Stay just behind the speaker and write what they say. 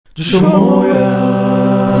Jishomoya.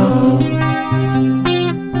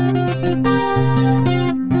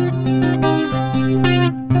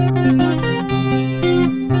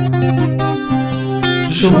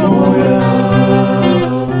 Jishomoya.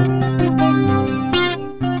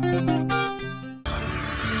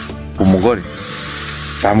 Umugore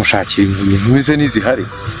zamushakira inkumi ze n'izihari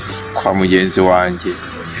kwa mugenzi wanjye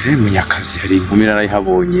Munyakazi hari inkumi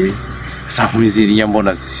narayihabonye za nkumi ziriya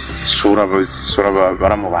mbona zisura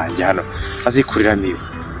baramubanje hano azikurira niba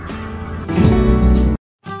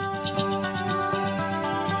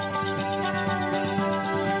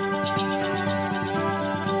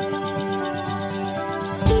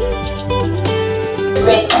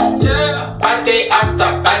Party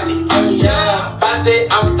after party, yeah. Party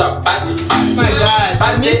after party. Oh my God,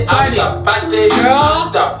 Party after party, girl.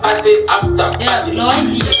 After party after party.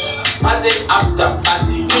 Party after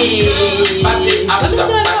party. Hey. Party after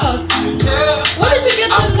party. Where did you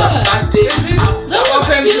get After that? party. Is this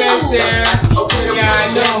open place there?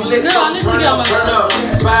 Yeah, no, I need to get on my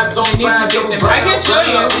Vibes on vibes, yo, I can show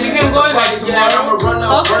you. You can go like tomorrow. run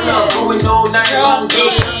up, going all night long,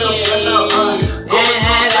 sun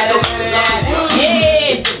up.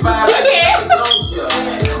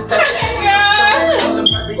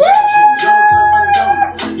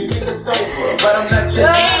 But I'm not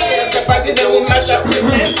your the party that we mash up the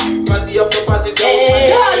place. Party after party,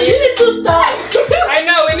 Yeah, you need to stop. I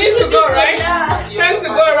know, we need to go, right? Time to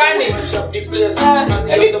go running. mash up the place.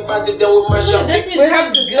 Party after party, then we mash up the We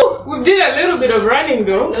have to go. We did a little bit of running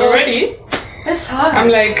though already. It's hard. I'm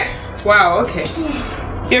like, wow, okay.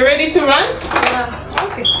 You ready to run? Yeah.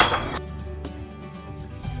 Okay.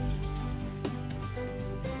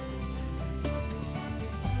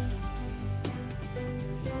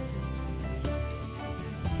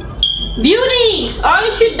 Beauty,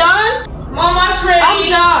 aren't you done? Mama's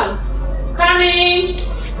ready. I'm done. Coming.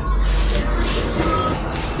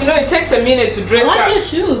 You know, it takes a minute to dress I like up. your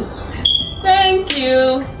shoes. Thank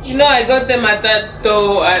you. You know, I got them at that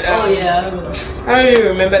store at Oh yeah. I don't even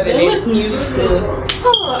remember the They name. look new still.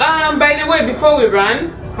 Oh, by the way, before we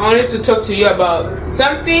run, I wanted to talk to you about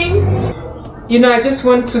something. You know, I just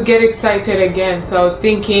want to get excited again. So I was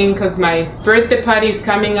thinking, because my birthday party is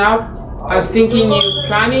coming up, I was thinking you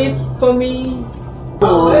plan it for me.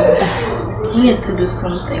 Oh, you need to do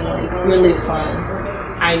something like really fun.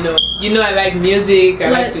 I know. You know, I like music. I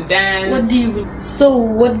like to dance.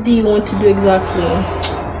 What do you want to do exactly?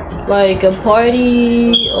 Like a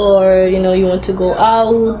party, or you know, you want to go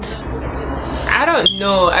out? I don't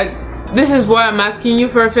know. This is why I'm asking you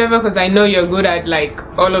for a favor, because I know you're good at like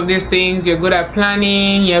all of these things. You're good at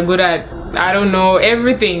planning. You're good at, I don't know,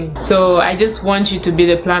 everything. So I just want you to be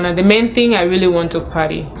the planner. The main thing, I really want to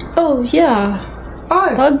party. Oh yeah.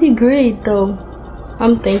 Oh, That'd be great though.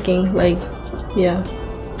 I'm thinking like, yeah.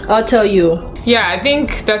 I'll tell you. yeah, I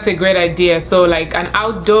think that's a great idea. So like an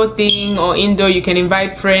outdoor thing or indoor, you can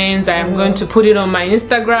invite friends. I am going to put it on my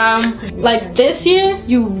Instagram. Like this year,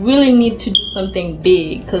 you really need to do something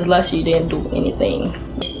big because last year you didn't do anything.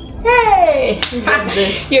 Hey! Like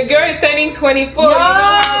this. Your girl is turning 24. Yeah. You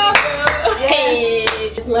know how we go. Hey,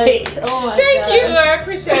 like, oh my Thank God. you, I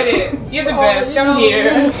appreciate it. You're the best. you Come know.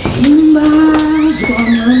 here.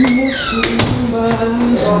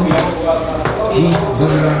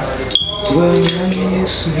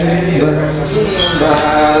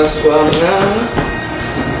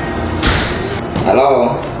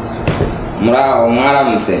 Hello, murao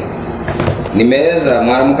mwaramutse ni meza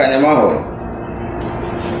mwaramukanya amahoro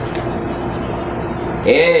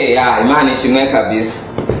ya Imana ishimwe kabisa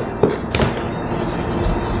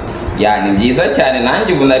ya ni byiza cyane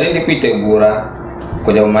nanjye ubu nari ndi kwitegura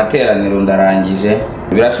kujya mu materaniro ndarangije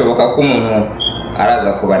birashoboka ko umuntu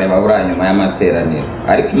araza kubareba buriya nyuma y'amateraniro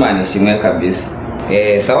ariko Imana ishimwe kabisa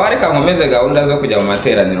sawa reka nkomeze gahunda zo kujya mu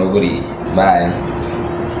materaniro buriya bye.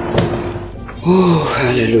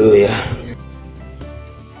 Hallelujah.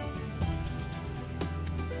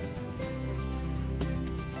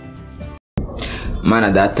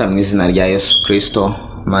 Mana data mu izina rya Yesu Kristo,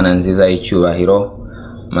 Mana nziza y'icyubahiro,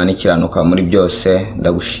 Mana ikiranuka muri byose,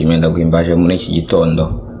 ndagushimiye ndaguhimbaje muri iki gitondo.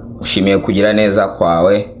 Ushimiye kugira neza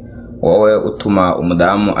kwawe, wowe utuma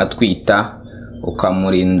umudamu atwita,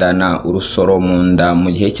 ukamurindana urusoro mu nda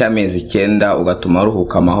mu gihe cy'amezi 9, ugatuma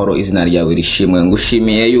aruhuka amahoro. Izina ryawe rishimwe.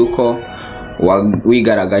 Ngushimiye yuko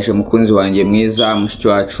wigaragaje mukunzi wanjye mwiza, mushiki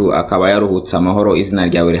wacu akaba yaruhutse amahoro. Izina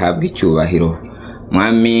ryawe rihabwa icyubahiro.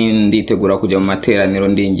 Mwami, nditegura kujya mu materaniro,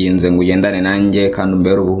 ndinginze ngo ugendane nanjye kandi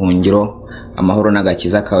umbere ubuhungiro, amahoro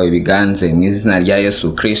n'agakiza kawe biganze mu izina rya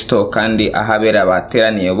Yesu Kristo. Kandi ahabera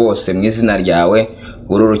abateraniye bose mu izina ryawe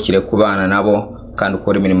ururukire kubana nabo, kandi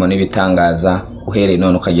ukora imirimo n'ibitangaza uhereye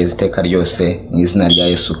none ukageza iteka ryose mu izina rya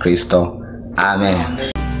Yesu Kristo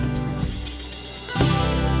amen.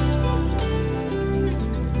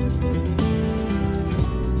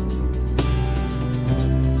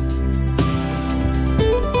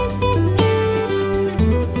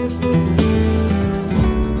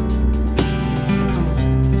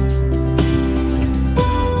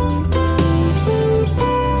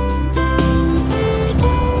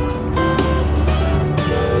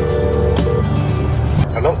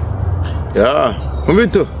 Ya,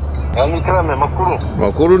 mubito. Amikirame makuru.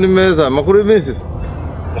 Makuru ni meza, makuru y'imisi.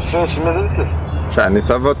 Fresh meze. Cyane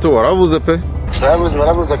sava tu warabuze pe.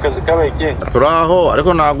 Narabuze akazi kabeke. Turaho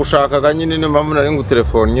ariko nagushakaga nyine ni mpamvu nari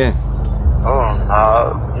ngutelefonnye.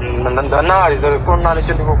 Nari telefone nari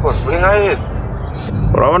cyo ndikukora. Uri nka Yesu.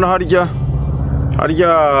 Urabona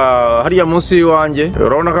harya munsi wanjye.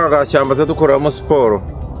 Urabona ka gashyamba dukoreramo siporo.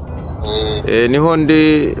 Niho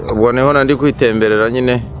nandi kwitemberera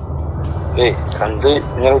nyine. Kanze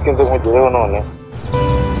nyaruke ndo mugereho none.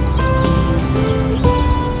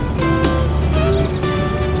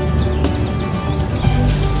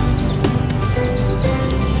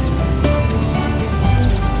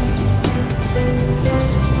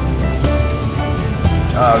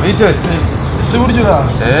 Vite, si buryo ura?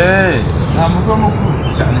 Nta mugabo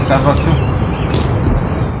mukuru cyane sava tu.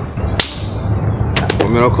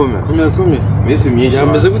 Komera. Misi myinshi.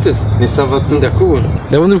 Yameze gute? Ni sava tu Ndakubona.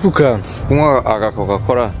 Ndabona uri kukana. kunywa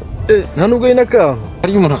agakokakora. Nta nubwo yina ka.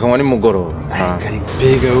 Hari umuntu akanywa ni mugoroba.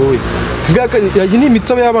 Bega wowe. Ngaka yaje ni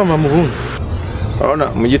imitsabe y'abama mu bundi. Urabona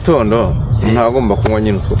mu gitondo ntagomba kunywa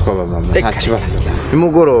nyine utwo tw'abamama nta kibazo.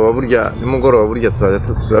 Nimugoroba burya tuzajya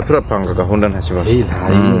turapanga gahunda nta kibazo.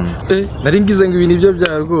 Nari ngize ngo ibintu ibyo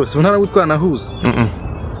bya rwose ntara gutwanahuza.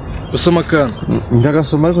 Usoma kana.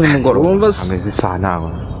 Ndagasoma ariko nimugoroba. Wumva ameze isaha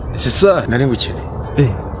nawe. Sisa Nari ngukene.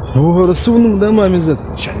 Nuhoro si n'umudamu ameze.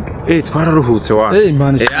 Twararuhutse wa.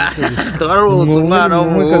 Man. Twararuhutse umwana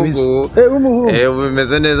w'umuhungu.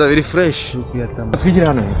 Bimeze neza biri fresh. Twigira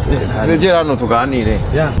hano tuganire.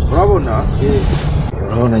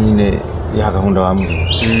 Urabona nyine ya gahunda bambwiye.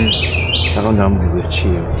 Gahunda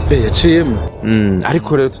bambwiye Yaciyemo.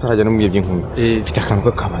 Ariko rero tutarajya no mu by'inkumi. Mfite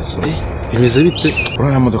akantu k'akabazo. Bimeze bite?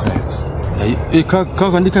 Urabona modoka yawe.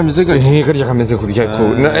 Kandi kameze gake. Karya kameze kurya ko.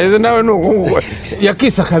 Nawe n'ubu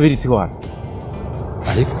yakisa kabiri tiwana.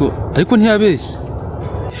 Ariko ntiyabeshye.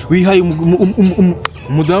 Wihaye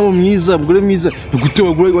umudamu mwiza, umugore mwiza, gute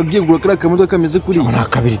wagiye gura kara kamodoka kameze kuri. Nta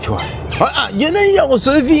kabiri tiwana. Gene ya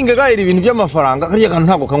gusovinga gaira ibintu by'amafaranga karya kantu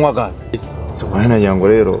ntabwo kanywa gaza. Sobana yango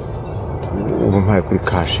rero ubu mpaye kuri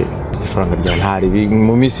kashe. Ifaranga rya ntari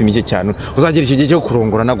mu minsi mike cyane. Uzagira icyo gihe cyo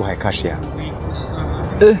kurongora naguhaye kashe yawe.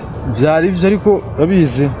 Byari byo ariko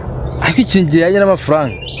babizi. Ariko ikingiranye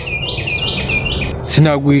n'amafaranga.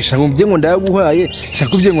 Sinaguhisha ngo mbye ngo ndayaguhaye,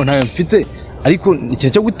 sakubye ngo ntayo mfite. Ariko ikintu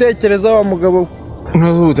cyo gutekereza wa mugabo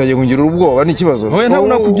ntazo utagiye kungira ubwoba ni kibazo. Wowe ntabwo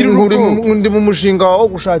nakugira undi mu mushinga wawe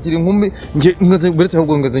gushakira inkumi buretse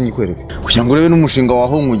ahubwo ngaze nyikwereke. Kugira ngo urebe n'umushinga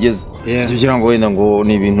waho ngugeze. Kugira ngo wenda ngo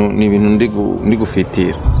ni ibintu ndi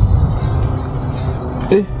gufitira.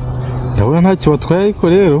 Yabona ntacyo watwaye ariko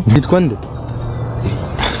rero. Yitwa nde?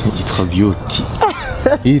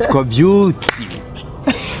 Yitwa Beauty.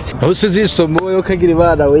 Aho se Jishomoya ukagira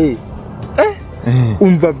ibana we.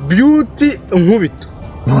 Umva Beauty nkubito.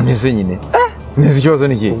 None se nyine. Neza ikibazo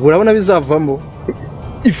ni iki? Urabona bizavamo.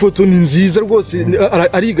 Ifoto ni nziza rwose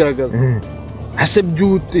arigaragaza. Ase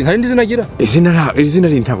Beauty nta rindi zina agira? Izina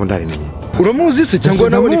ri ntabwo ndarimenye. Uramuzi se cyangwa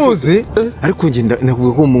nawe uramuzi? Ariko nge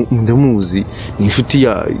nakuvuga ko ndamuzi ni inshuti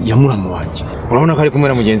ya muramu wanjye. Urabona ko ari kumwe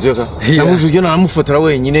na mugenzi we ka? Namuzi ujye namufotora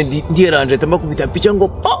wenyine ndieranje tamba kubita picha ngo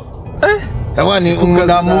po. Tabani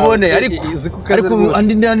ndamubone ariko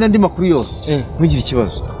andi makuru yose. Mugira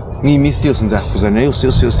ikibazo. Ni imisi yose nzakuzana yose.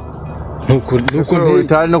 Nuko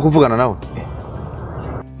bitari no kuvugana nawe.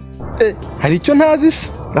 Hari icyo ntazi se?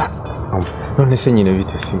 None se nyine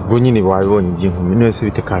bite si ubwo nyine wabibonye iby'inkumi none se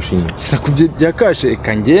bite kashe nyine sinakubye bya kashe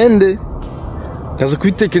kangende kaza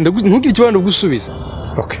kubitekenda ntugire ikibando gusubiza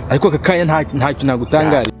ariko akakanya ntacyo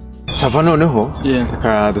nagutangari sava noneho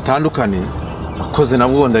dutandukane akoze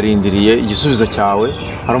nabwo ndarindiriye igisubizo cyawe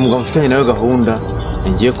hari umugabo mfitanye nawe gahunda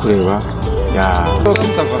ngiye kureba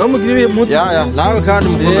nawe kandi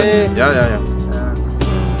mukomeze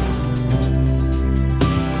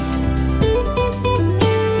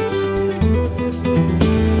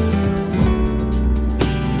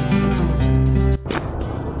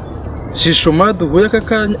Jishomoya duhuye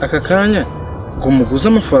aka kanya ngo muguze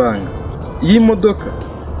amafaranga y'imodoka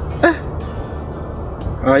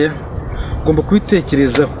aya ngomba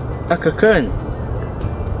kubitekerezaho aka kanya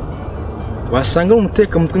wasanga ari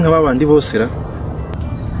umutekamutwe nka babandi bose ra.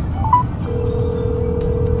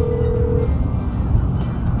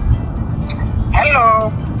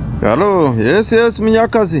 Hello. Halo, yes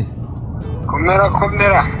Munyakazi.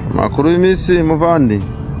 Komera. Makuru y'imisi muvandi.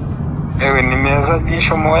 Ewe ni meza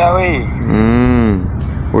Jishomoya we.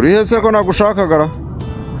 Uri hese ko nagushakagara?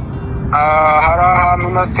 Hari ahantu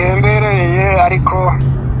natembereye ariko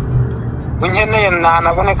unkeneye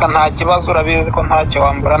ntanaboneka nta kibazo urabizi ko ntacyo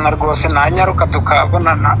wamburana rwose nanyaruka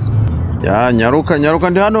tukabonana. Ya nyaruka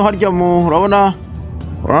ndi hano harya mu urabona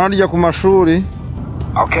harya ku mashuri.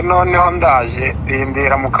 Okay noneho ndaje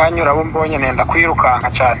rindira mu kanya urabo mbonye nenda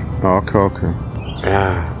kwirukanka cyane. Okay.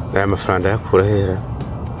 Aya mafaranga yakura hera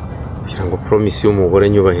kugira ngo promise y'umugore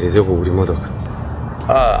nyubahirize ku buri modoka.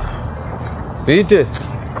 Bite?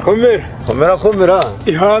 Komera.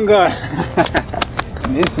 Ihangane.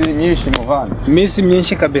 Misi myinshi muvandi. Misi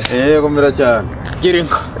myinshi kabisa. Komera cyane.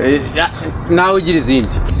 Girinka. Nawe ugira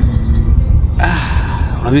izindi.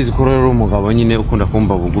 Urabizi ko rero umugabo nyine ukunda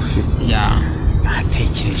kumva bugufi.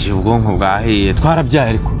 Natekereje ubwonko bwahiye twarabyaye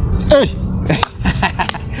ariko.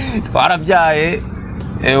 Twarabyaye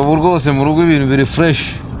ubu rwose mu rugo ibintu biri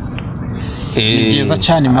fresh. Byiza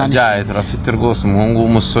cyane mani. Byaye turafite rwose umuhungu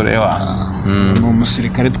w'umusore wa. Ni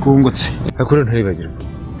umusirikare twungutse. Akuri ntaribagirwa.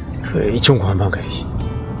 Icyo nguhamagariye.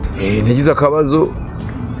 Nagize akabazo.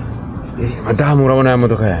 Madamu urabona ya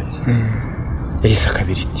modoka yanjye. Yahise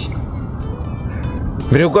akabiriti.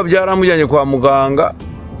 Mbere yuko byaramujyanye kwa muganga.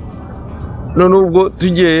 None ubwo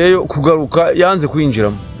tugiyeyo kugaruka yanze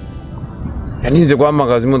kwinjiramo. Yaninze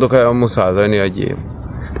guhamagaza imodoka ya musaza niyo yagiyemo.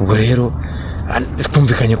 Ubwo rero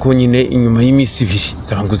twumvikanye ko nyine inyuma y'imisi 2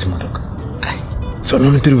 zabanguza imodoka. So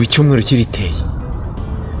none turi mu cyumweru kiriteye.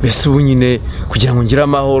 Bese ubu nyine kugira ngo ngire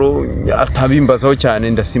amahoro atabimbazaho cyane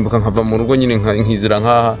ndasimbuka nkava mu rugo nyine nkizira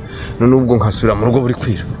nkaha none ubwo nkasubira mu rugo buri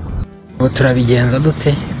kwira. Ubu turabigenza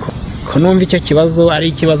dute? Ko numva icyo kibazo ari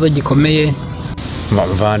ikibazo gikomeye.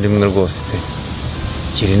 Mvandimwe rwose pe.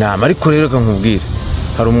 Kiri inama ariko rero kankubwira.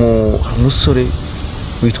 Hari umusore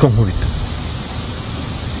witwa Nkubito.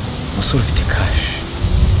 Umusore ufite cash.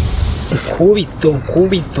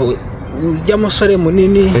 Nkubito. Ujya musore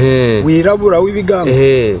munini wirabura w'ibigango.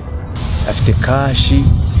 Afite cash.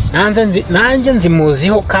 Nanjye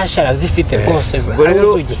nzimuziho cash arazifite rwose. Ubwo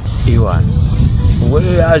rero Iwan. Ubwo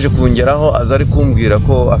rero yaje kungeraho aza ari kumbwira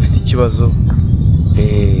ko afite ikibazo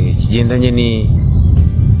kigendanye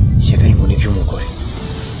n'iby'umugore.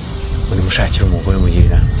 Muri mushakira umugore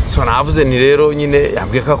mugirira. So navuze ni rero nyine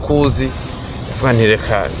yambwiye ko akuzi. Yavuga nti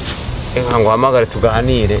reka ngo hamagare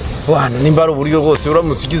tuganire. Wana nimba ari uburyo rwose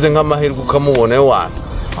uramutse ugize nk'amahirwe ukamubona yo wana.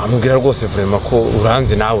 Wamubwira rwose vraiment ko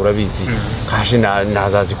uranze nawe urabizi. Kaje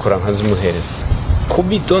nazazikora nkazimuhereza.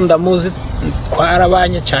 Kubito ndamuzi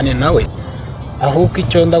twarabanye cyane nawe. Ahubwo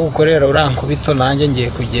icyo ndagukorera urankubito nanjye ngiye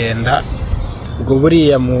kugenda. Ubwo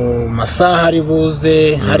buriya mu masaha ari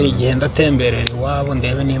buze hari igihe ndatemberera iwabo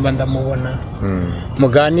ndebe nimba ndamubona.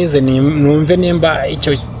 Muganize numve nimba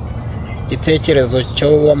icyo gitekerezo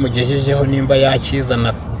cyo wamugejejeho nimba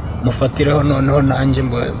yakizana mufatireho noneho nanjye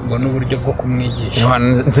mbona uburyo bwo kumwigisha.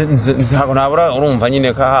 Ntabwo nabura urumva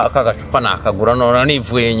nyine ka gacupa nakagura none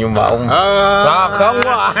nivuye inyuma.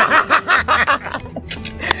 Nakanywa.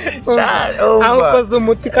 Aho koze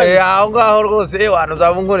umuti kandi aho ngaho rwose wana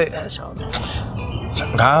uzabungure.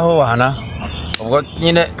 Ngaho wana ubwo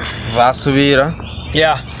nyine zasubira.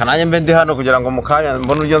 Kananye mbe ndi hano kugira ngo mukanya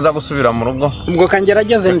mbone uryo nza gusubira mu rugo. Ubwo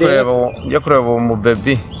kangerageze ndebe. Njye kureba mu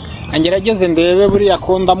baby. Angerageze ndebe buriya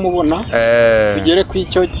ko ndamubona. Tugere ku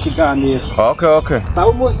icyo kiganiro. Okay. Nawe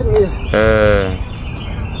umunsi mwiza.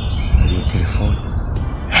 Iyi telefone.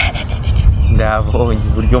 Ndabonye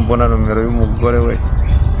uburyo mbona nomero y'umugore we.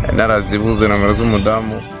 Narazibuze nomero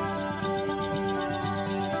z'umudamu.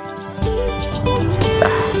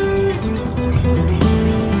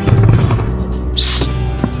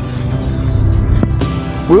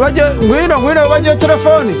 Ngwino wagiye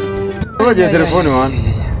telefoni. Wagiye telefoni wana.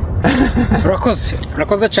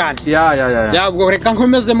 Urakoze cyane. Ya. Ubwo reka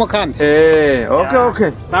nkomezemo kandi.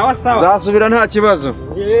 Okay. Sawa. Zasubira nta kibazo.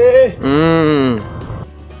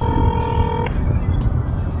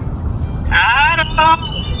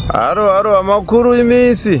 Aro amakuru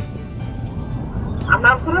y'imisi.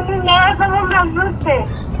 Amakuru ni neza mumazute.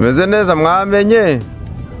 Meze neza mwamenye.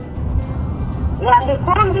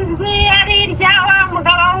 Yandikundi ijwi ari iryawa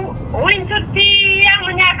mugabo w'inshuti ya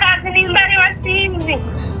Munyakazi nimba ari wasinzi.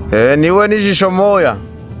 Niwe ni Jishomoya.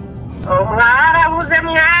 Mwarabuze.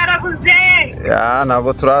 Ya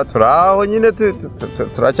ntabwo turaho nyine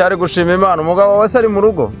turacyari gushima Imana. Umugabo wese ari mu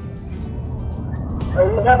rugo.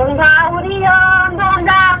 Umugabo ntawe uriyo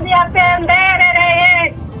ndambi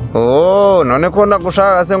yatemberereye. Oh, none ko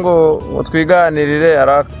nagushaka se ngo twiganirire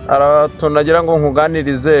aratunagira ngo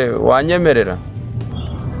nkuganirize wanyemerera?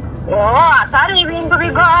 Atari ibintu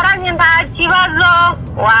bigoranye nta kibazo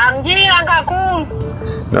wambwira ngakumva.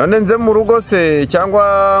 None nze mu rugo se cyangwa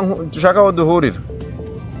ushaka aho duhurira?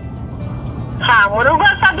 Mu rugo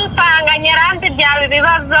se dusanganye randi byaba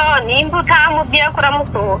ibibazo nimba utamubwiye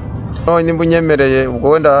kuramusura. Nimba unyemereye ubwo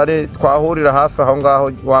wenda hari twahurira hafi aho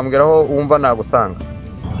ngaho wambwira aho wumva nagusanga.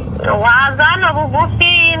 Waza hano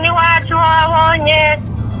bugufi n'iwacu wabonye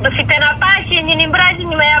dufite na pakingi nimbura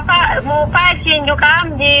inyuma ya mu pakingi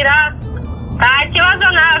ukambwira nta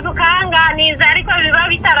kibazo naza ukanganiza ariko biba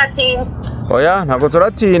bitaratinda. Oya ntabwo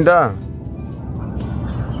turatinda.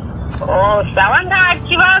 Sawa nta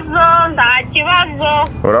kibazo.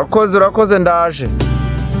 Urakoze ndaje.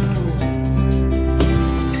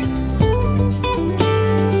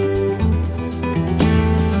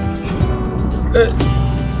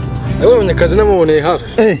 Ewe Munyakazi namuboneye hafi.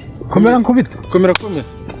 Komera nkubita. Komera.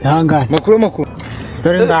 Ihangane. Makuru.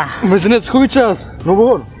 Dore ndaha. Umeze neza ko wicaza?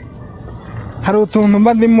 Nubuhoro? Hari utuntu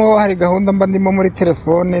mba ndimo, hari gahunda mba ndimo muri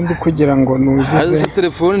telefone ndi kugira ngo nuzuze. Hazi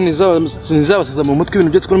telefone nizabasiza mu mutwe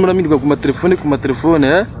ibintu byose ko muramirirwa ku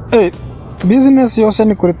matelefone Business yose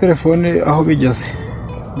ni kuri telefone aho bigeze.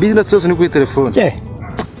 Business yose ni kuri telefone.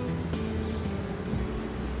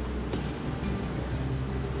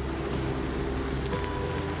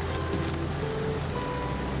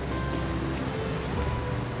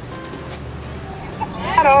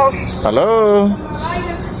 Hello.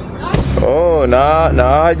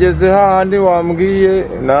 Nahageze hahandi wambwiye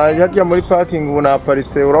harya muri parking ubu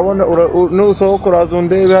naparitse urabona nusohoka uraza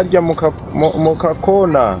undebe harya mu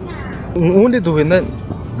kakona. Ubundi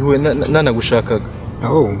duhuye nanagushakaga.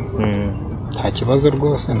 Nta kibazo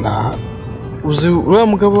rwose ndaha. Uzi uriya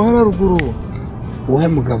mugabo hano ruguru? Uwe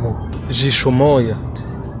mugabo? Jishomoya.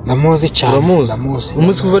 Ndamuzi cyane. Ndamuzi.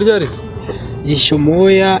 Umuzi kuva ryari?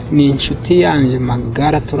 Jishomoya ni inshuti yanjye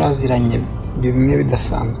magara turaziranye bimwe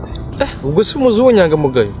bidasanzwe. Ubwo si umuzi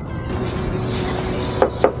w'unyangamugayo?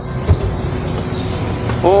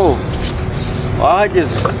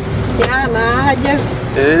 Wahageze? Nahageze.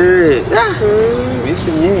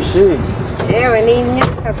 Bisi myinshi. Yewe ni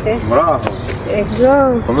imyaka pe. Muraho.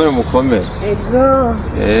 Ego. Mukomere. Ego.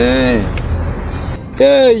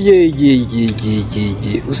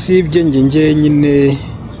 Usibye njye nyine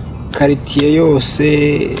karitiye yose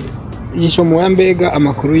Jishomoya mbega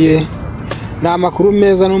amakuru ye ni amakuru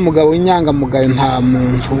meza n'umugabo w'inyangamugayo nta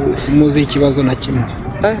muntu umuzi ikibazo na kimwe.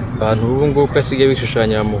 Abantu ubu ngubu asigaye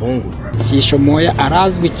bishushanya umuhungu. Jishomoya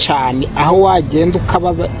arazwi cyane aho wagenda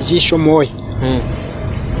ukabaza Jishomoya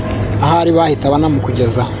ahari bahita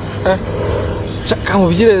banamukugezaho. Shaka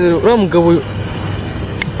mubwire rero uriya mugabo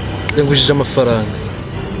yagujije amafaranga.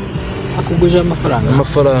 Akuguje amafaranga?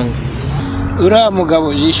 Amafaranga. Uriya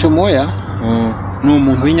mugabo Jishomoya ni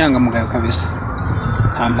umuntu w'inyangamugayo kabisa.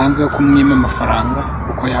 Nta mpamvu yo kumwima amafaranga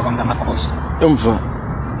uko yabangana kose. Umva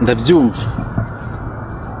ndabyumva.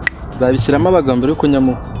 Babishyiramo abagabo yuko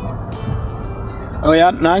nyamu.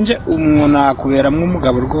 Oya nanjye umuntu akuberamwe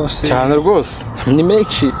umugabo rwose. Cyane rwose.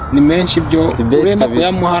 Ni menshi byo urenda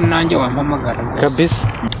kuyamuha nanjye wampamagara rwose. Kabisa.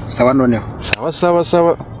 Sawa noneho.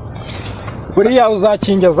 Sawa. Buriya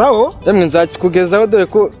uzakingezaho? Yemwe nzakikugezaho dore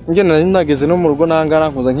ko njye nari nageze no mu rugo nangana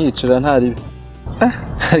nkuza nkicira ntari.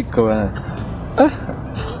 Ariko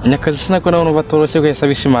Munyakazi sinako nawe numva toroshye guhesa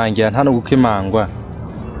bishimangira nta no gukimangwa.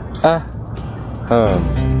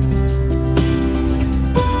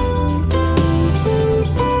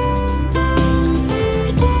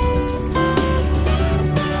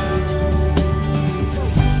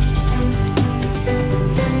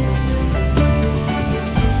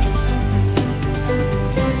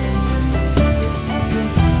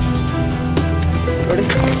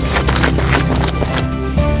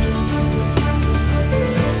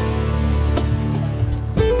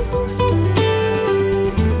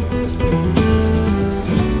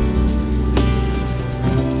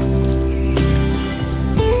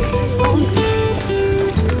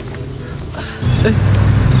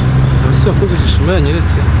 Abasiba ko Jishomoya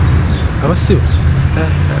yanyeretse. Abasiba.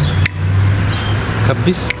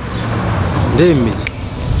 Kabisa. Ndemeye.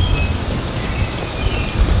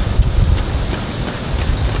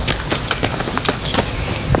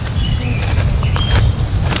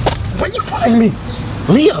 Why are you following me?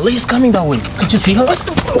 Leah's coming that way. Can't you see her?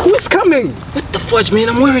 Who is coming? What the fudge, man?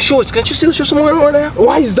 I'm wearing shorts. Can't you see the shorts I'm wearing right now?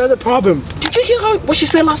 Why is that a problem? Did you hear what she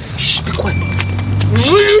said last? Shh, be quiet.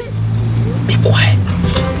 Be quiet.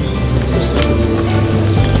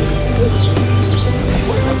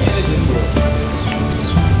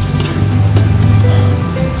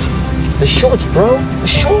 The shorts. shorts, bro. The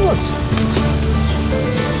shorts.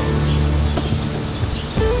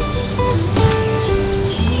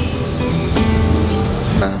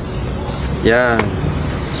 Ya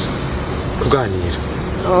kuganira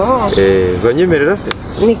Oh, zonyemerera se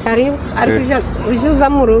ni karibu ariko uje uza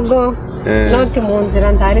mu rugo note mu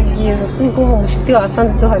nzira ndari byiza sinko umushuti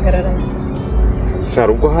wasanze duhagararanye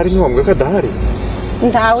sara ubwo hari ntiwambwe kadahari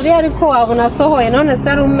nta uri ariko wabona sohoye none se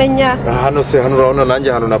ari umenya hano se hano urabona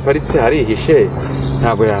nanjye hano na paritse harihishe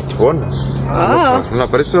ntabwo yatubona na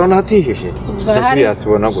paritse urabona hatihishe ese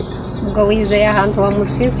yatubona gute ubwo wizeye ahantu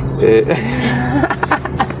wamusize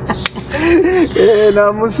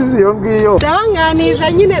namusize iyo ngiyo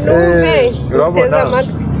ndabanganiza nyine numve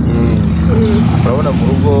urabona mu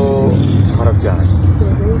rugo harabyanye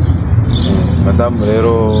madamu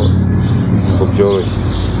rero ngo byoroshye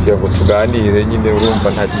kugira ngo tuganire nyine urumva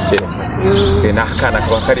nta kigenda n'akana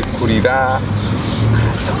kaba kari kurira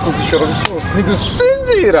karasakuza ijoro ryose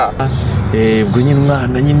ntidusinzira ubwo nyine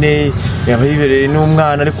umwana nyine yaba yibereye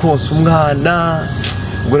n'umwana ari konsa umwana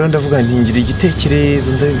ubwo rero ndavuga ntingira igitekerezo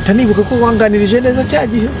ndahita nibuka ko wanganirije neza cya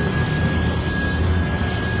gihe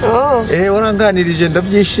waranganirije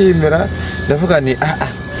ndabyishimira ndavuga ni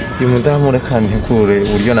uyu mudamu reka ntegure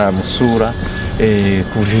uburyo namusura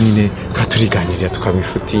ku buryo nyine turiganirira tukaba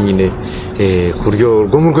inshuti nyine ku buryo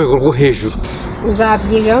rwo mu rwego rwo hejuru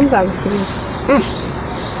uzabyigaho nzagusubiza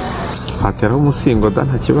hateraho umusingo da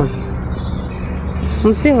nta kibazo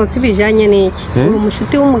umusingo si bijyanye n'iki uri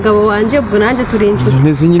umushuti w'umugabo wanjye ubwo nanjye turi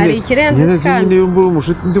inshuti hari ikirenze kandi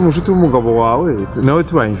undi mushuti w'umugabo wawe nawe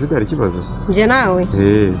tubaye inshuti hari ikibazo njye nawe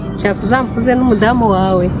nshaka uzampuze n'umudamu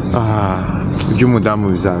wawe iby'umudamu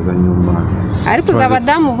bizaza nyuma ariko ubwo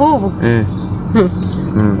abadamu bubu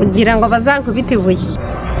ugira ngo bazankubite ibuye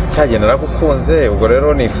cyagenda naragukunze ubwo rero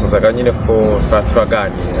nifuzaga nyine ko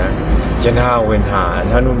turaganira njye nawe nta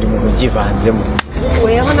n'undi muntu ugivanzemo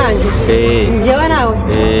weho nanjye njyewe nawe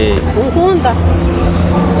unkunda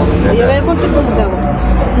uyoboye ko mfite umugabo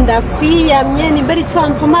ndakwiyamye nimba ari cyo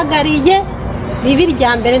wampamagariye ribi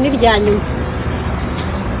irya mbere n'irya nyuma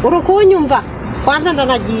uri kunyumva kwanza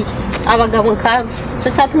ndanagiye abagabo nkawe cyo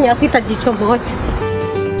cyatumye yakwita Jishomoya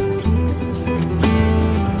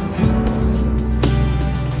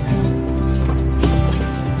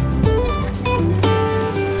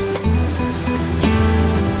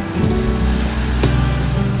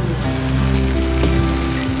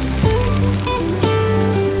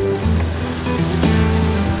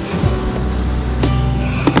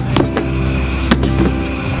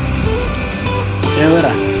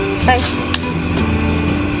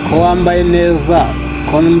ko wambaye neza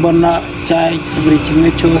ko mbona buri kimwe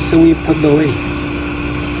cyose wipodowe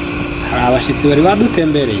hari abashyitsi bari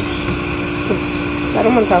badutembereye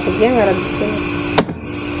Salomo ntakubwiye ngo aradusura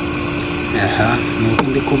nuko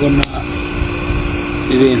ndi kubona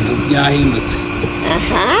ibintu byahindutse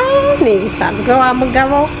ni ibisanzwe wa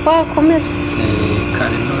mugabo wakomeza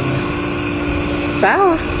kare none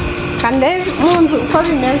sawa kandi mu nzu uko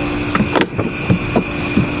bimeze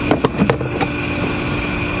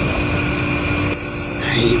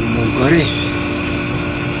umugore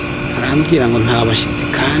arambwira ngo nta bashyitsi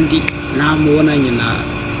kandi namubonanye na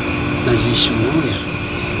Jishomoya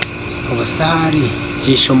ubasari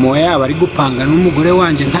Jishomoya yaba ari gupanga n'umugore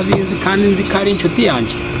wanjye ntabizi kandi nzi ko ari inshuti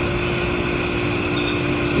yanjye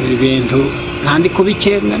ibi bintu ntandi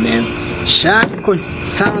kubikenga neza shaka ko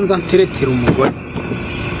nsanza nteretera umugore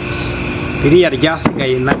biriya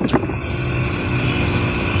ryasigaye nabyo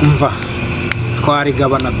umva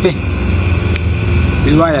twarigabana pe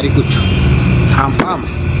bibaye ari guca nta mpamvu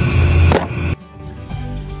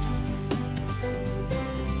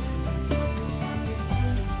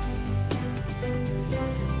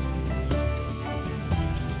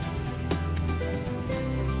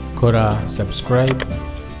kora subscribe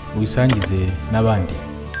wisangize n'abandi